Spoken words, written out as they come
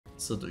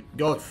So the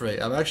Godfrey,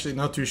 I'm actually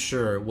not too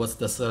sure what's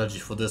the strategy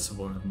for this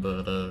one,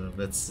 but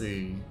let's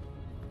see.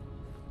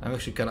 I'm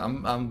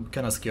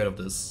kind of scared of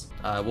this.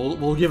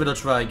 We'll give it a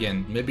try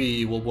again.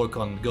 Maybe we'll work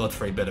on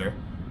Godfrey better.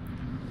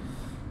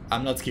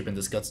 I'm not skipping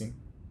this cutscene.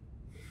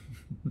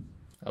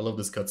 I love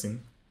this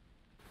cutscene.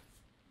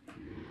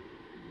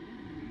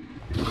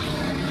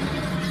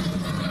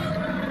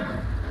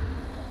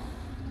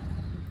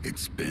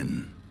 It's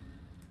been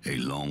a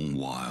long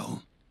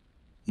while,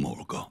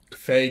 Morgoth.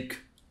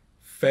 Fake.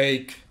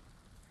 Fake.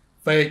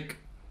 Fake.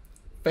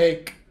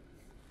 Fake.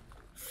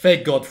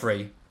 Fake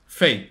Godfrey.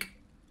 Fake.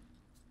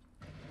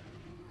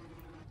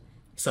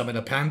 Summon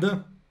a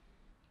panda?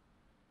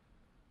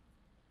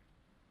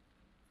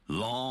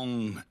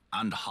 Long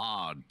and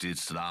hard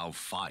didst thou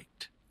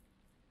fight.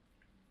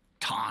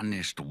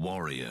 Tarnished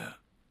warrior.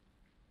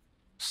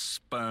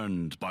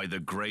 Spurned by the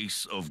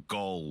grace of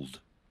gold.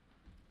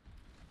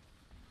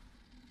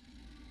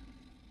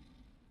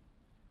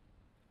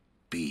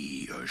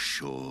 Be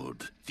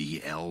assured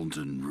the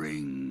Elden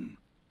Ring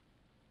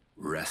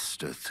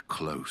resteth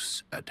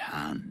close at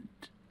hand.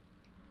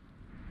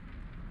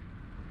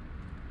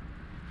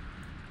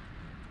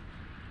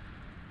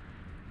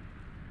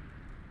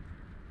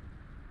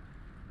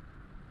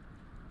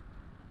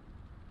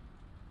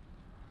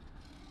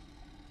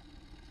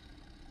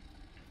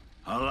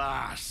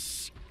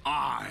 Alas,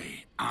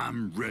 I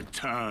am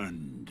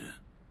returned.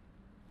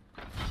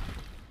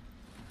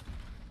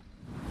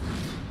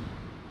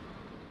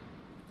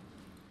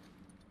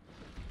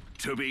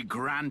 To be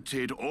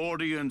granted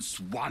audience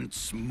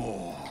once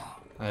more.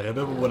 I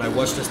remember when I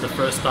watched this the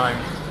first time,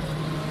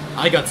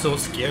 I got so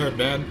scared,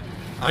 man.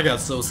 I got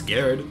so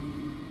scared.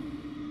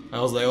 I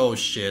was like, oh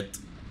shit.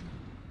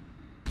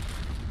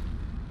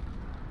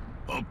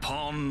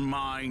 Upon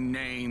my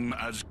name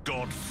as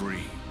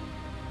Godfrey,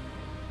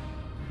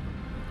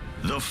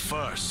 the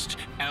first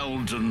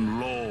Elden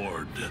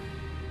Lord.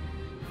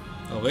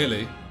 Oh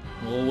really?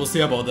 Well, we'll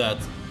see about that.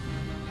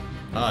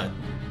 Alright.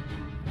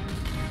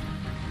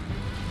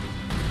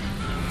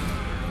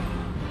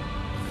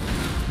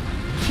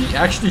 He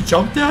actually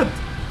jumped that?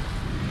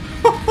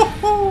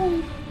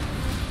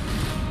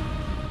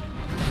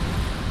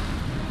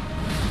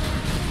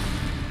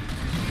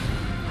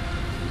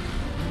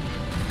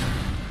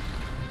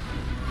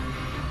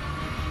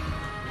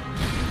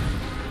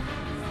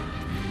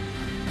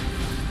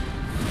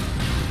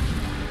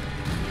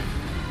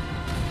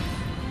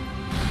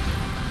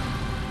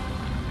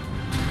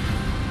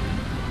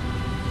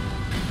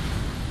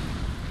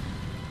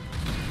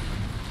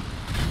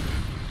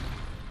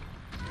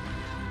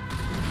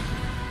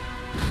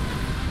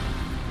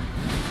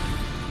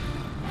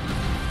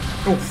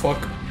 Oh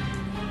fuck.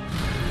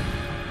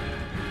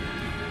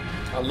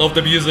 I love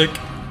the music.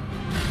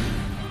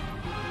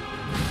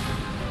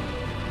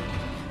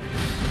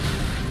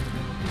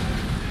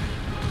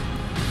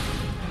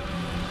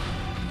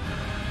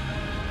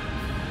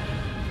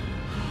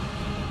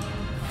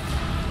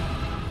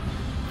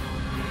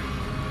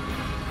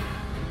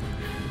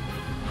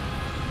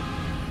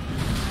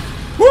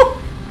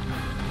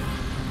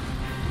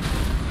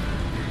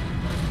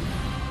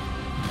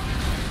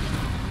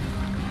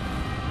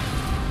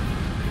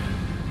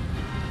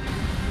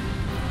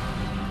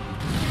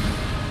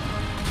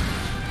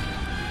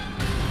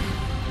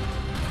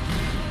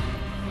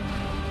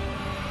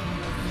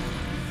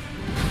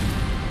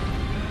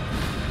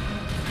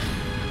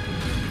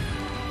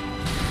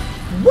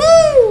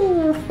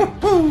 Woo!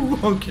 Woo!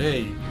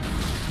 Okay.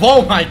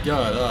 Oh my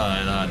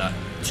god. No.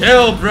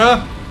 Chill,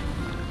 bruh.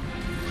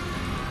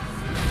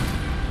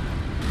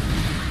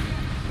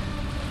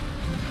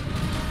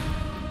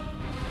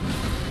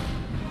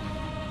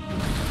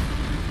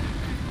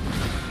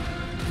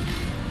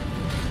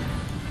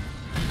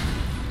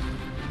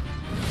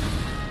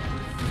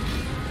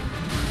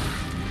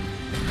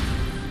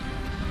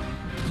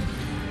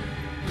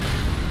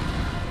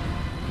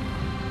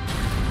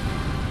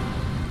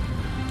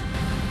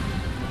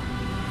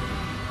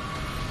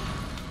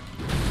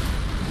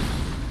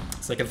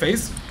 Second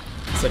phase.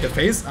 Second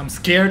phase. I'm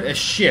scared as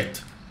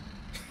shit.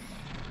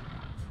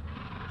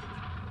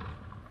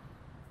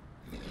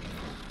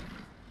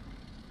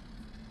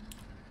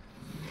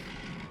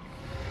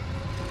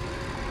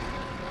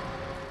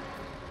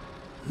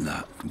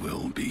 That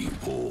will be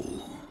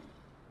all.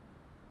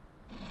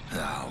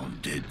 Thou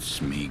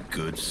didst me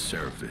good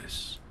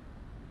service,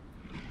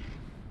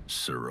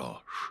 Sirosh.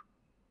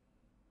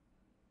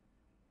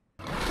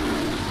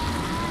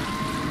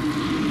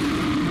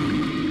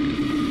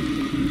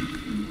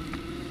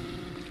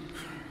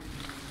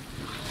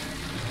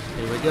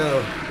 Here we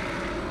go.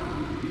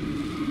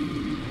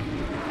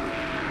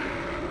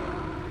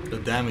 The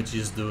damage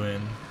he's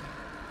doing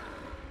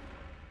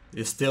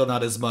is still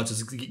not as much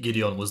as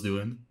Gideon was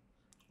doing,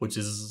 which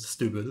is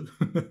stupid.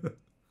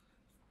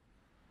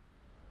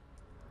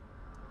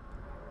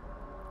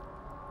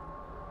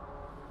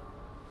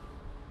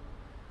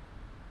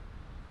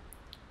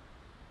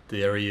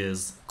 There he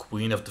is,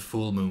 Queen of the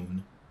Full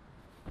Moon.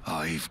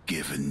 I've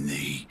given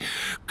thee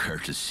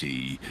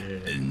courtesy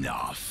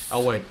enough.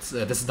 Oh wait,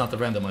 this is not the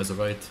randomizer,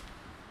 right?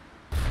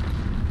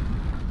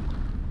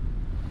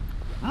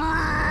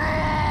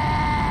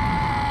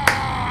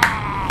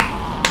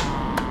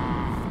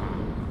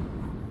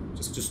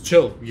 Just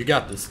chill. You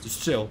got this.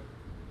 Just chill.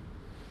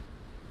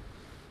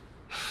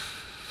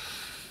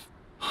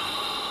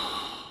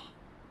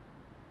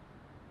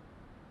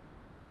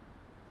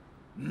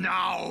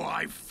 Now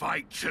I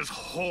fight as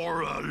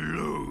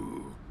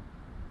Horalu.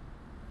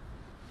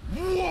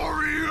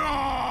 Warrior!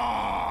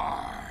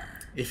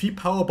 If he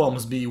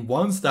powerbombs me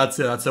once, that's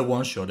it. That's a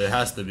one shot. It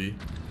has to be.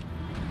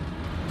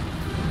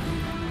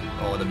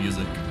 Oh, the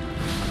music.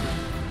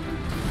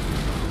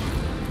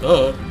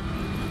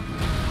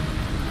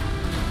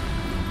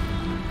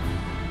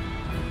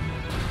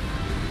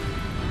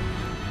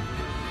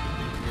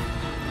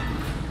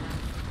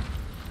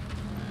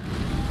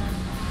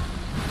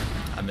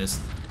 I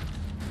missed.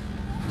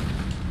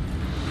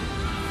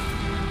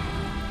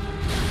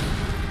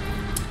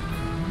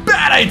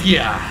 Bad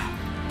idea!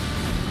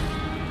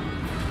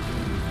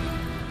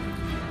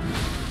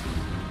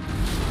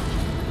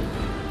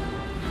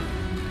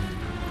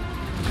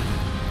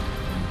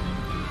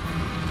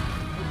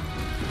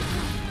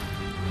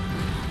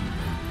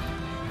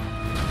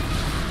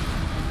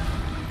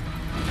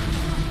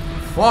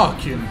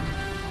 Fucking.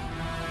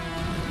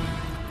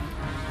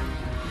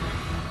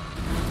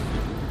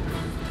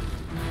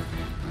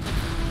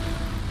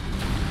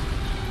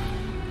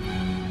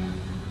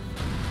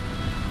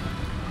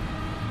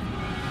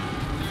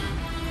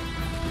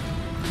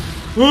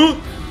 Huh?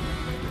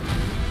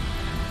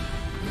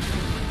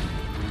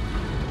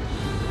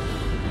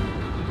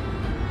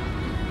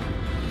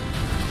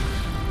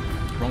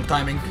 Wrong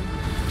timing.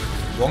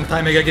 Wrong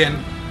timing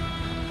again.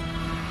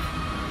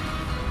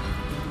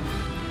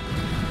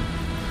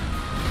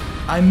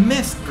 I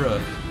missed, bro.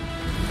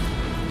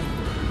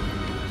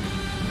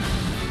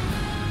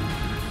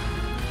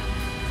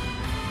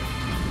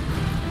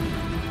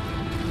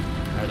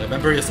 I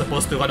remember you're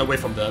supposed to run away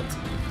from that.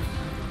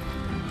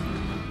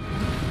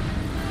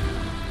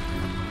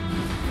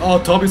 Oh,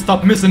 Toby,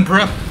 stop missing,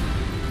 bro.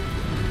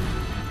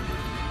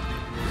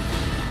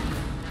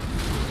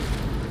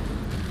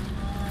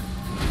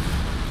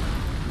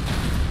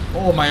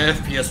 Oh, my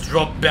FPS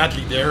dropped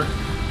badly there.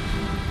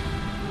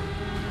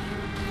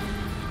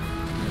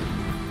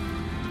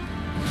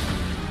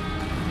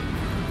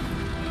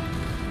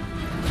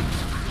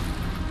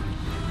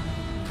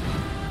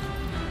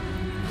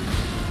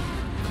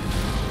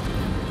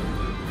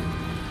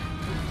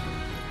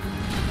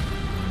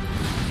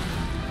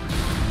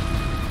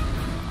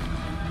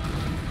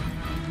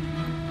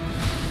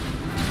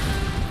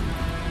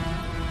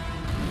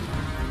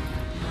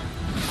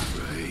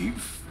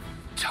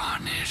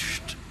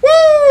 Tarnished.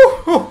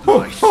 Woo!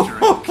 Thy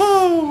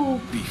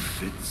strength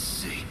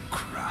befits a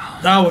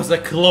crown. That was a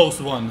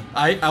close one.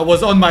 I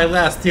was on my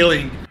last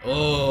healing.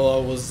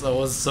 Oh, I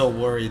was so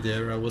worried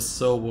there. I was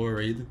so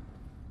worried.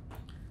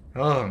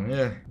 Oh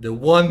man, the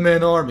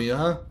one-man army,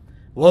 huh?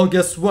 Well,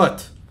 guess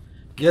what?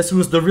 Guess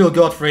who's the real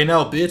Godfrey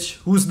now, bitch?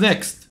 Who's next?